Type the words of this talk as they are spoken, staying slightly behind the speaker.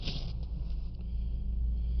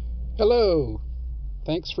Hello.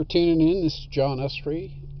 Thanks for tuning in. This is John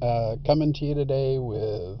Usry, coming to you today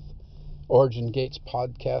with Origin Gates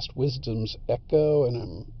podcast, Wisdom's Echo, and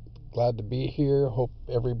I'm glad to be here. Hope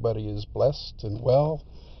everybody is blessed and well,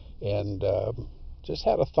 and just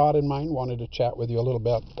had a thought in mind. Wanted to chat with you a little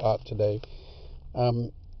bit about today.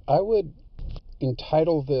 I would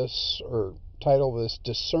title this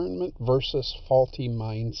Discernment versus Faulty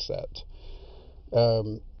Mindset.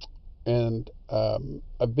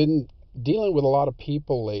 I've been dealing with a lot of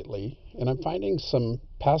people lately, and I'm finding some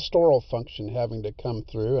pastoral function having to come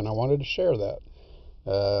through, and I wanted to share that.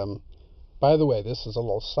 By the way, this is a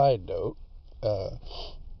little side note.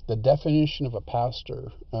 The definition of a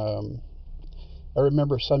pastor. I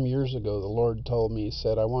remember some years ago the Lord told me, He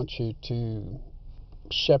said, I want you to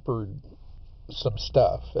shepherd some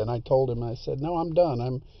stuff. And I told Him, I said, no, I'm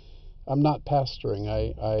done. I'm not pastoring.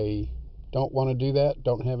 I don't want to do that,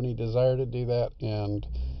 don't have any desire to do that, and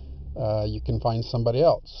you can find somebody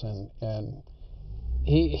else. And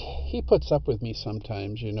he puts up with me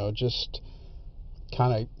sometimes, just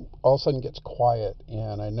kind of all of a sudden gets quiet,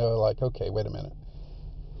 and I know, like, okay, wait a minute.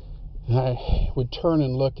 And I would turn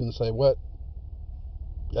and look and say, what?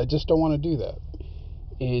 I just don't want to do that.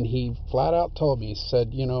 And he flat out told me, he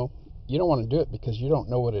said, you don't want to do it because you don't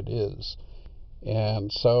know what it is.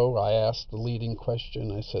 And so I asked the leading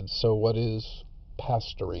question. I said, so what is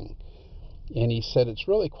pastoring? And he said, it's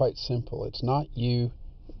really quite simple. It's not you.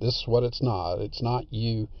 This is what it's not. It's not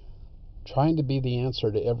you trying to be the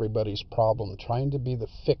answer to everybody's problem, trying to be the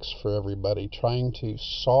fix for everybody, trying to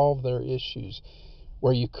solve their issues,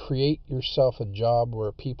 where you create yourself a job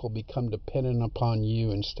where people become dependent upon you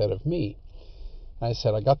instead of me. And I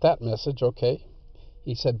said, I got that message. Okay.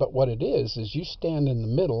 He said, but what it is you stand in the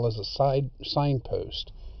middle as a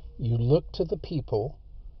signpost. You look to the people,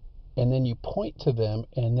 and then you point to them,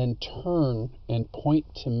 and then turn and point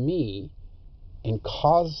to me and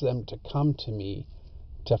cause them to come to me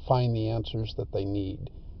to find the answers that they need.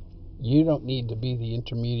 You don't need to be the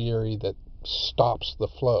intermediary that stops the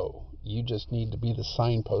flow. You just need to be the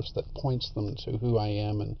signpost that points them to who I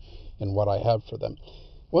am and what I have for them.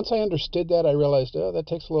 Once I understood that, I realized, that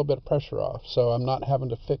takes a little bit of pressure off. So I'm not having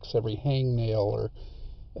to fix every hangnail or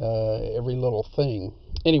every little thing.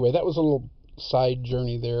 Anyway, that was a little side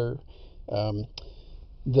journey there.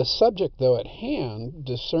 The subject, though, at hand,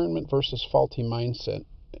 discernment versus faulty mindset.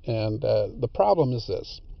 And the problem is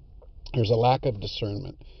this. There's a lack of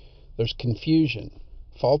discernment. There's confusion.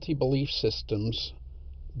 Faulty belief systems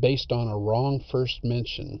based on a wrong first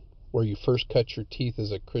mention, where you first cut your teeth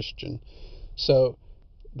as a Christian. So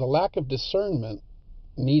the lack of discernment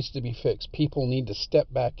needs to be fixed. People need to step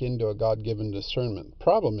back into a God-given discernment. The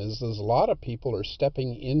problem is a lot of people are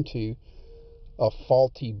stepping into a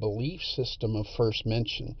faulty belief system of first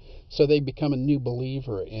mention. So they become a new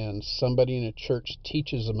believer, and somebody in a church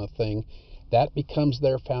teaches them a thing. That becomes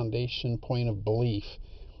their foundation point of belief.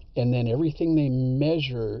 And then everything they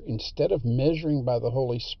measure, instead of measuring by the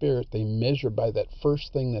Holy Spirit, they measure by that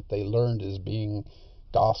first thing that they learned as being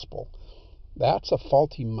gospel. That's a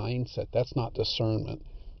faulty mindset. That's not discernment.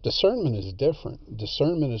 Discernment is different.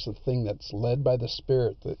 Discernment is the thing that's led by the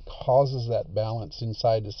Spirit that causes that balance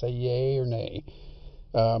inside to say yay or nay.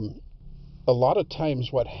 A lot of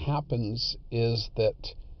times what happens is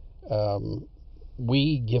that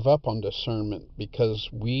we give up on discernment because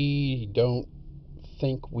we don't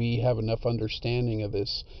think we have enough understanding of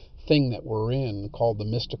this thing that we're in called the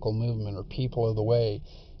mystical movement or people of the way.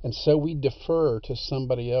 And so we defer to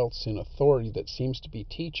somebody else in authority that seems to be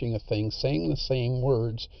teaching a thing, saying the same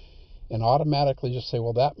words, and automatically just say,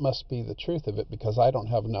 well, that must be the truth of it because I don't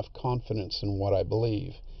have enough confidence in what I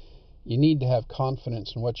believe. You need to have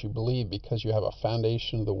confidence in what you believe because you have a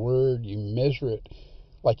foundation of the Word. You measure it,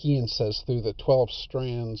 like Ian says, through the 12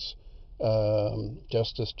 strands,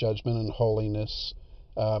 justice, judgment, and holiness.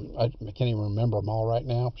 I can't even remember them all right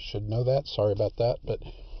now. Should know that. Sorry about that. But,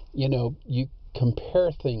 you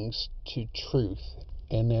compare things to truth,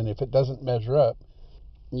 and then if it doesn't measure up,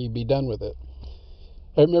 you be done with it.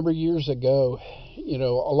 I remember years ago,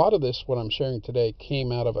 a lot of this, what I'm sharing today, came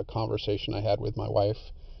out of a conversation I had with my wife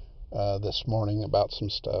this morning about some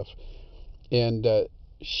stuff, and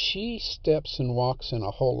she steps and walks in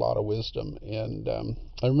a whole lot of wisdom. And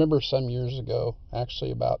I remember some years ago,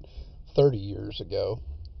 actually about 30 years ago,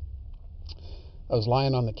 I was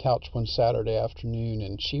lying on the couch one Saturday afternoon,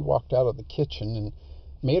 and she walked out of the kitchen and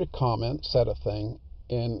made a comment, said a thing,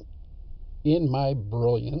 and in my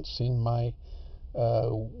brilliance, in my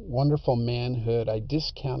wonderful manhood, I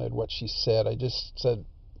discounted what she said. I just said,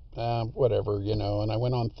 whatever, and I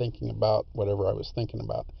went on thinking about whatever I was thinking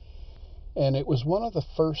about. And it was one of the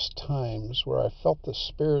first times where I felt the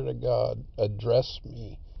Spirit of God address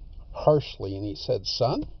me harshly, and he said,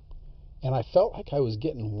 "Son," and I felt like I was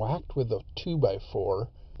getting whacked with a 2x4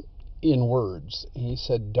 in words. And he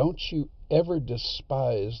said, "Don't you ever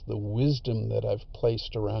despise the wisdom that I've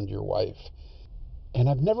placed around your wife." And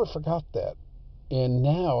I've never forgot that. And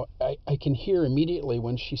now I can hear immediately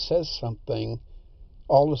when she says something,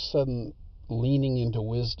 all of a sudden leaning into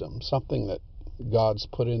wisdom, something that God's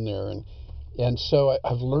put in there. And so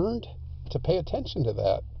I've learned to pay attention to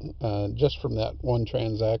that just from that one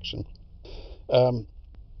transaction.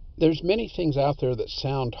 There's many things out there that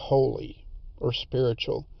sound holy or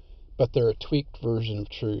spiritual, but they're a tweaked version of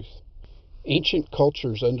truth. Ancient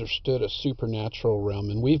cultures understood a supernatural realm,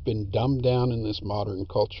 and we've been dumbed down in this modern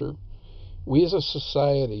culture. We as a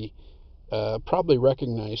society probably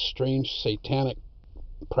recognize strange satanic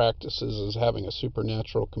practices as having a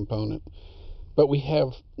supernatural component, but we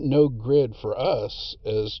have no grid for us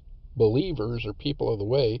as believers or people of the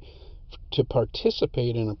way to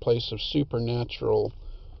participate in a place of supernatural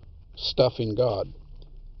stuff in God.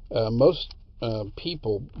 Most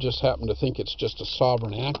people just happen to think it's just a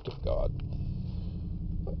sovereign act of God.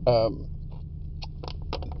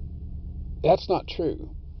 That's not true.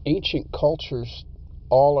 Ancient cultures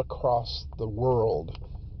all across the world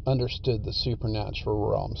understood the supernatural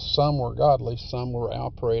realm. Some were godly, some were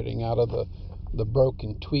operating out of the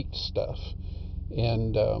broken, tweaked stuff.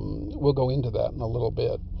 And we'll go into that in a little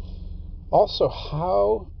bit. Also,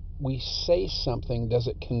 how we say something, does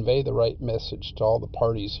it convey the right message to all the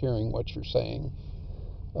parties hearing what you're saying?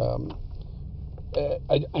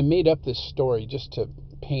 I made up this story just to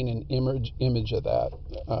paint an image of that.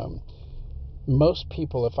 Most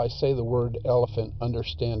people, if I say the word elephant,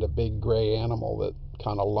 understand a big gray animal that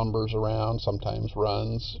kind of lumbers around, sometimes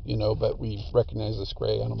runs, but we recognize this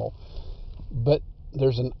gray animal. But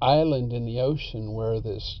there's an island in the ocean where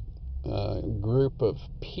this group of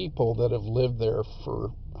people that have lived there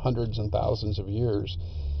for hundreds and thousands of years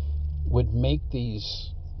would make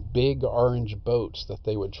these big orange boats that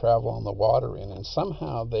they would travel on the water in, and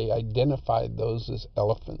somehow they identified those as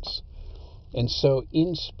elephants. And so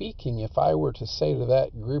in speaking, if I were to say to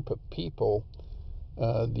that group of people,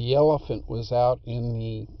 the elephant was out in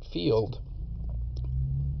the field,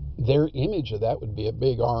 their image of that would be a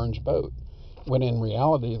big orange boat, when in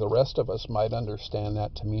reality the rest of us might understand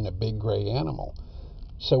that to mean a big gray animal.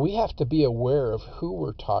 So we have to be aware of who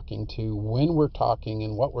we're talking to, when we're talking,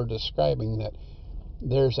 and what we're describing, that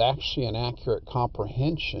there's actually an accurate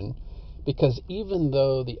comprehension, because even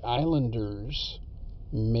though the islanders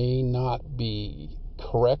may not be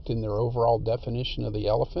correct in their overall definition of the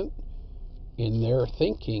elephant, in their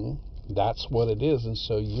thinking, that's what it is. And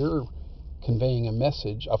so you're conveying a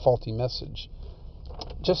message, a faulty message.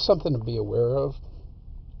 Just something to be aware of.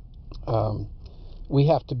 We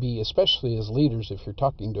have to be, especially as leaders, if you're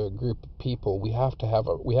talking to a group of people, we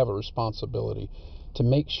have a responsibility to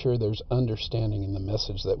make sure there's understanding in the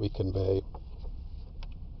message that we convey.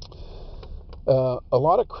 A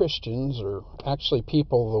lot of Christians, or actually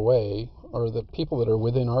people of the way, or the people that are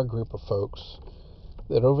within our group of folks,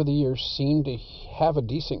 that over the years seem to have a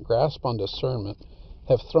decent grasp on discernment,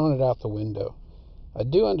 have thrown it out the window. I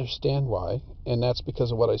do understand why, and that's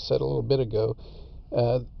because of what I said a little bit ago.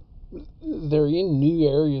 They're in new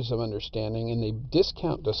areas of understanding, and they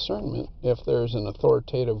discount discernment if there's an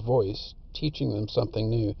authoritative voice teaching them something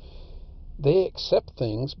new. They accept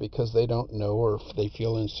things because they don't know or if they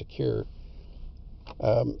feel insecure.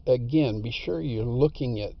 Again, be sure you're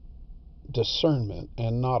looking at discernment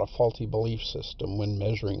and not a faulty belief system when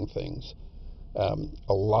measuring things.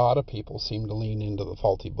 A lot of people seem to lean into the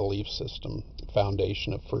faulty belief system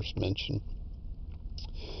foundation of first mention.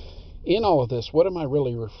 In all of this, what am I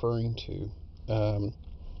really referring to?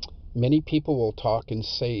 Many people will talk and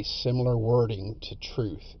say similar wording to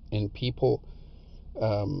truth, and people,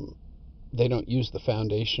 they don't use the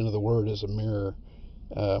foundation of the word as a mirror.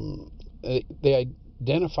 They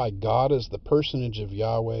identify God as the personage of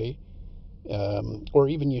Yahweh, or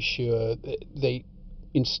even Yeshua. They,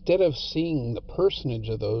 instead of seeing the personage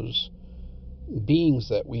of those beings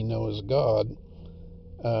that we know as God,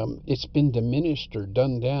 it's been diminished or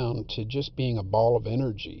done down to just being a ball of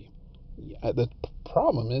energy. The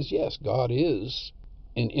problem is, yes, God is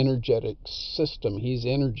an energetic system. He's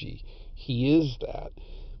energy. He is that.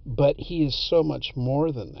 But he is so much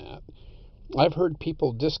more than that. I've heard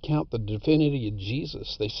people discount the divinity of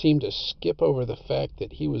Jesus. They seem to skip over the fact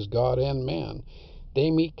that he was God and man.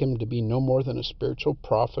 They make him to be no more than a spiritual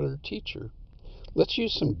prophet or teacher. Let's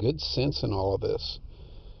use some good sense in all of this.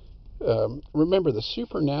 Remember, the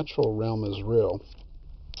supernatural realm is real.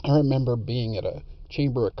 I remember being at a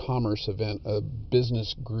Chamber of Commerce event, a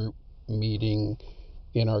business group meeting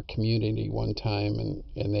in our community one time,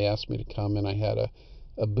 and they asked me to come, and I had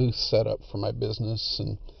a booth set up for my business,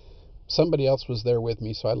 and somebody else was there with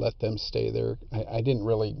me, so I let them stay there. I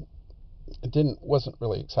wasn't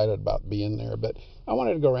really excited about being there, but I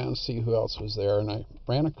wanted to go around and see who else was there, and I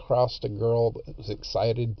ran across a girl that was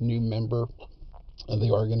excited, new member of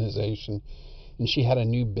the organization, and she had a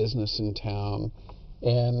new business in town,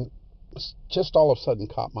 and just all of a sudden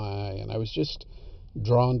caught my eye, and I was just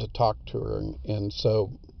drawn to talk to her, and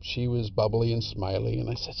so she was bubbly and smiley, and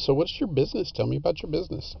I said, "So what's your business? Tell me about your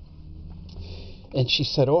business." And she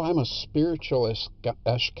said, "Oh, I'm a spiritual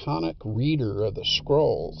Ashkanic reader of the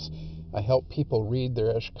scrolls. I help people read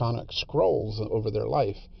their Ashkanic scrolls over their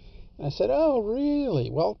life." And I said, "Oh, really?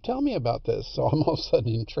 Well, tell me about this." So I'm all of a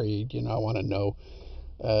sudden intrigued. I want to know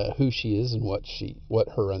who she is and what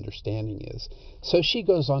her understanding is. So she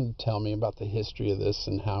goes on to tell me about the history of this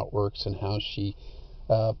and how it works and how she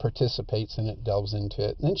participates in it, delves into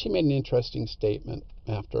it. And then she made an interesting statement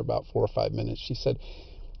after about 4 or 5 minutes. She said,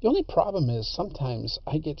 "The only problem is sometimes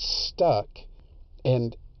I get stuck,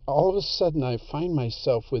 and all of a sudden I find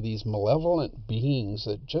myself with these malevolent beings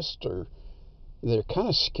that they're kind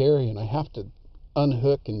of scary, and I have to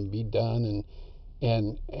unhook and be done,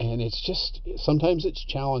 and it's just, sometimes it's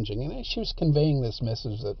challenging." And she was conveying this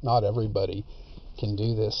message that not everybody can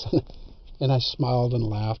do this. And I smiled and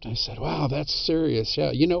laughed. I said, "Wow, that's serious."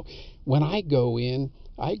 Yeah, when I go in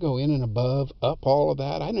and up all of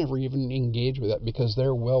that. I never even engage with that because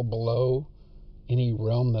they're well below any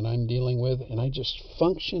realm that I'm dealing with, and I just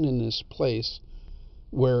function in this place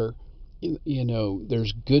where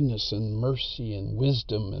there's goodness and mercy and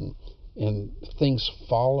wisdom and things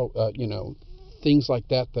follow, things like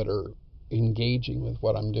that are engaging with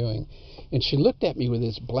what I'm doing. And she looked at me with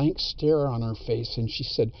this blank stare on her face, and she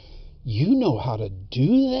said, "You know how to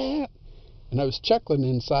do that?" And I was chuckling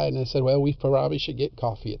inside, and I said, "Well, we probably should get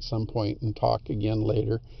coffee at some point and talk again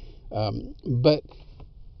later." But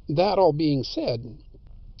that all being said,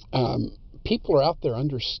 people are out there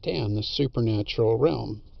understand the supernatural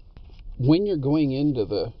realm. When you're going into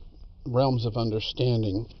the realms of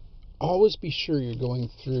understanding, always be sure you're going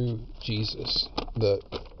through Jesus.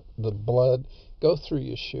 The blood, go through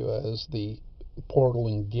Yeshua as the portal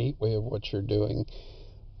and gateway of what you're doing.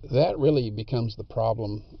 That really becomes the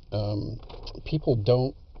problem. People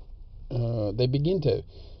don't, they begin to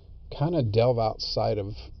kind of delve outside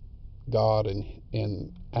of God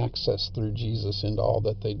and access through Jesus into all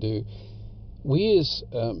that they do. We as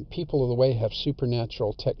people of the way have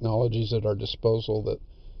supernatural technologies at our disposal that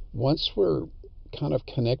once we're kind of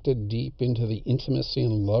connected deep into the intimacy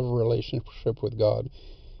and love relationship with God,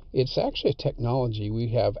 it's actually a technology we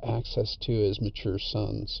have access to as mature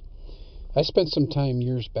sons. I spent some time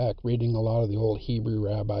years back reading a lot of the old Hebrew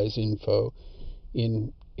rabbis' info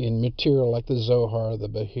in material like the Zohar, the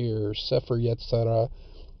Bahir, Sefer Yetzirah,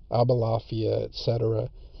 Abulafia, etc.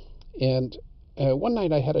 And one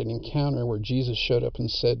night I had an encounter where Jesus showed up and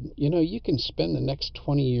said, "You can spend the next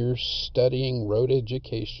 20 years studying rote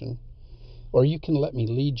education, or you can let me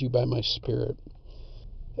lead you by my Spirit."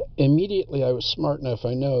 Immediately I was smart enough,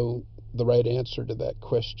 I know the right answer to that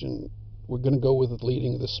question. We're going to go with the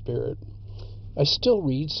leading of the Spirit. I still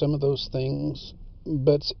read some of those things,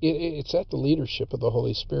 but it's at the leadership of the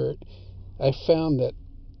Holy Spirit. I found that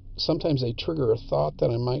sometimes they trigger a thought that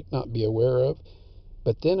I might not be aware of,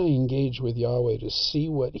 but then I engage with Yahweh to see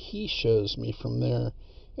what He shows me from there.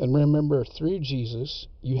 And remember, through Jesus,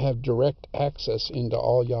 you have direct access into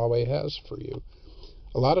all Yahweh has for you.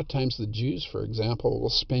 A lot of times the Jews, for example, will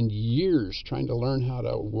spend years trying to learn how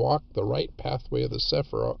to walk the right pathway of the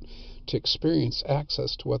Sephiroth to experience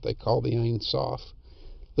access to what they call the Ein Sof.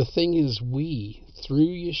 The thing is, we, through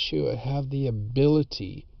Yeshua, have the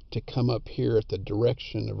ability to come up here at the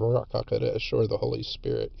direction of Ruach HaKodesh, or the Holy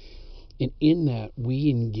Spirit. And in that, we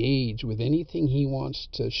engage with anything He wants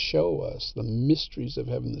to show us, the mysteries of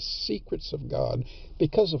heaven, the secrets of God,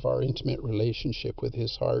 because of our intimate relationship with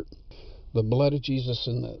His heart. The blood of Jesus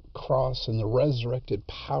and the cross and the resurrected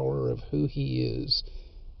power of who He is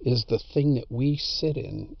the thing that we sit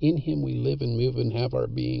in. In Him we live and move and have our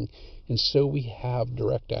being. And so we have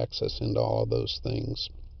direct access into all of those things.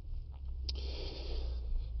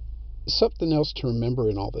 Something else to remember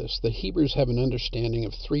in all this, the Hebrews have an understanding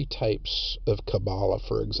of 3 types of Kabbalah,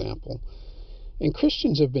 for example. And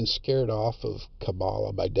Christians have been scared off of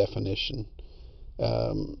Kabbalah by definition.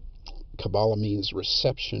 Kabbalah means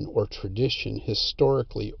reception or tradition,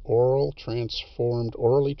 historically orally transformed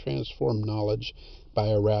knowledge by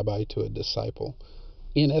a rabbi to a disciple.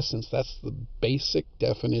 In essence, that's the basic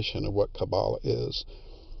definition of what Kabbalah is.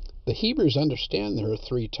 The Hebrews understand there are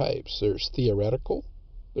three types. There's theoretical,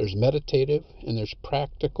 there's meditative, and there's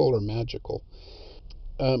practical or magical.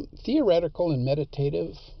 Theoretical and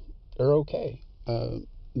meditative are okay.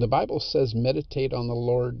 The Bible says meditate on the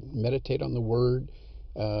Lord, meditate on the Word,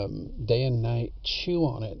 day and night, chew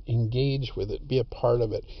on it, engage with it, be a part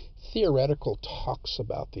of it. Theoretical talks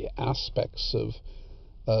about the aspects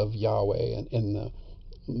of Yahweh and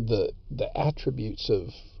the attributes of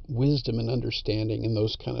wisdom and understanding and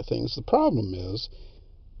those kind of things. The problem is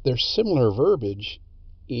there's similar verbiage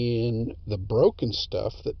in the broken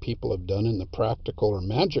stuff that people have done in the practical or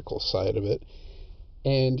magical side of it.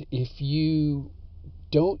 And if you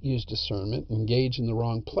don't use discernment, engage in the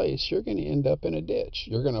wrong place, you're going to end up in a ditch.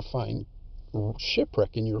 You're going to find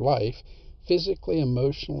shipwreck in your life, physically,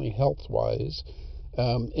 emotionally, health-wise.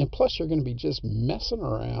 And plus, you're going to be just messing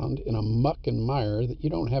around in a muck and mire that you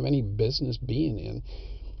don't have any business being in.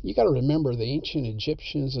 You got to remember the ancient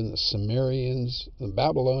Egyptians and the Sumerians, the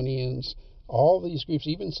Babylonians, all these groups,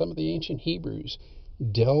 even some of the ancient Hebrews,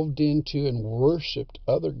 delved into and worshipped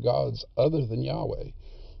other gods other than Yahweh.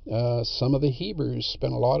 Some of the Hebrews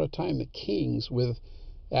spent a lot of time, the kings, with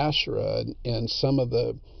Asherah and some of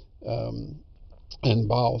the and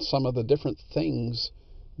Baal, some of the different things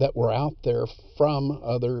that were out there from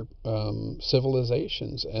other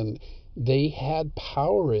civilizations, and they had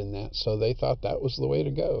power in that, so they thought that was the way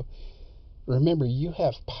to go. Remember, you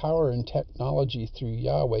have power and technology through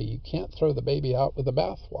Yahweh. You can't throw the baby out with the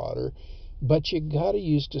bathwater, but you got to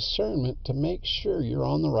use discernment to make sure you're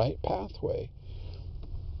on the right pathway.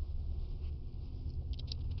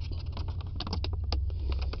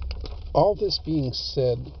 All this being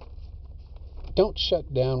said, don't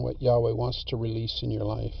shut down what Yahweh wants to release in your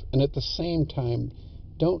life. And at the same time,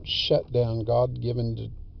 don't shut down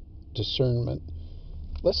God-given discernment.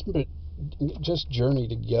 Let's just journey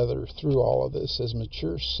together through all of this as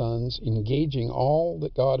mature sons, engaging all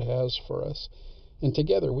that God has for us. And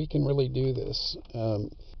together we can really do this.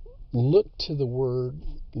 Look to the Word.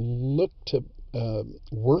 Look to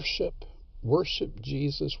worship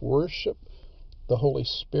Jesus. Worship the Holy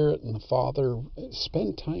Spirit and the Father.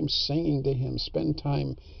 Spend time singing to Him. Spend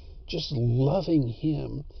time just loving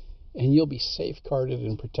Him, and you'll be safeguarded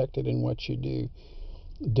and protected in what you do.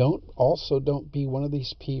 Don't be one of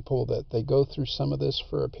these people that they go through some of this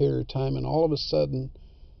for a period of time and all of a sudden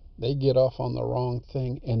they get off on the wrong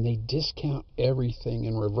thing and they discount everything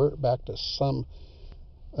and revert back to some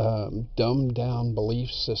dumbed down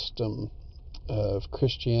belief system of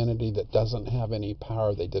Christianity that doesn't have any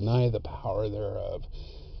power. They deny the power thereof.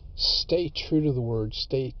 Stay true to the Word.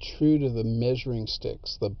 Stay true to the measuring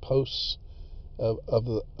sticks, the posts of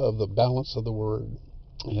the balance of the Word,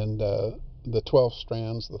 and the 12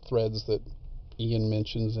 strands, the threads that Ian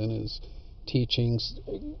mentions in his teachings.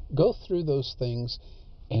 Go through those things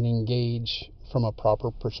and engage from a proper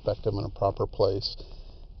perspective and a proper place.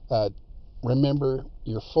 Remember,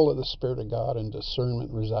 you're full of the Spirit of God and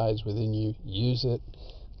discernment resides within you. Use it.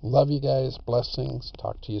 Love you guys. Blessings.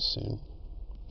 Talk to you soon.